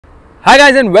Hi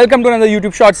guys and welcome to another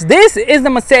YouTube Shorts. This is the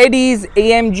Mercedes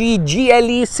AMG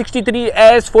GLE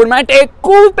 63S 4MATIC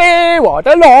Coupe. What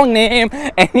a long name.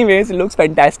 Anyways, it looks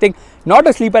fantastic. Not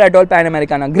a sleeper at all. Pan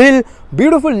Americana grille,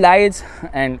 beautiful lights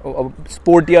and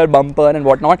sportier bumper and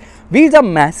whatnot. Wheels are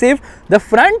massive. The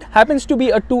front happens to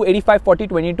be a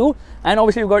 285/40/22 and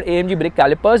obviously you've got AMG brake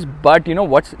calipers. But you know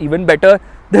what's even better?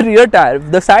 The rear tire.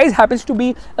 The size happens to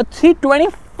be a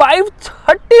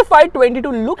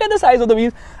 325/35/22. Look at the size of the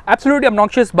wheels. Absolutely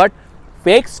obnoxious, but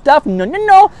fake stuff.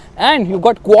 No. And you've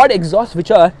got quad exhaust,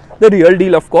 which are the real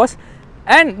deal, of course.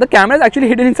 And the camera is actually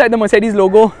hidden inside the Mercedes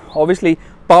logo. Obviously,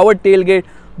 powered tailgate.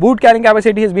 Boot carrying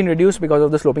capacity has been reduced because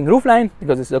of the sloping roofline,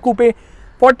 because this is a coupe.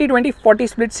 40/20/40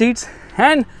 split seats,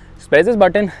 and press this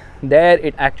button. There,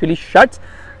 it actually shuts.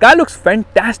 Car looks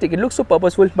fantastic. It looks so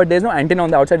purposeful, but there's no antenna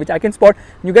on the outside, which I can spot.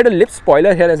 You get a lip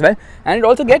spoiler here as well, and it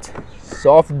also gets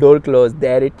soft door close.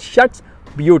 There, it shuts.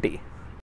 Beauty.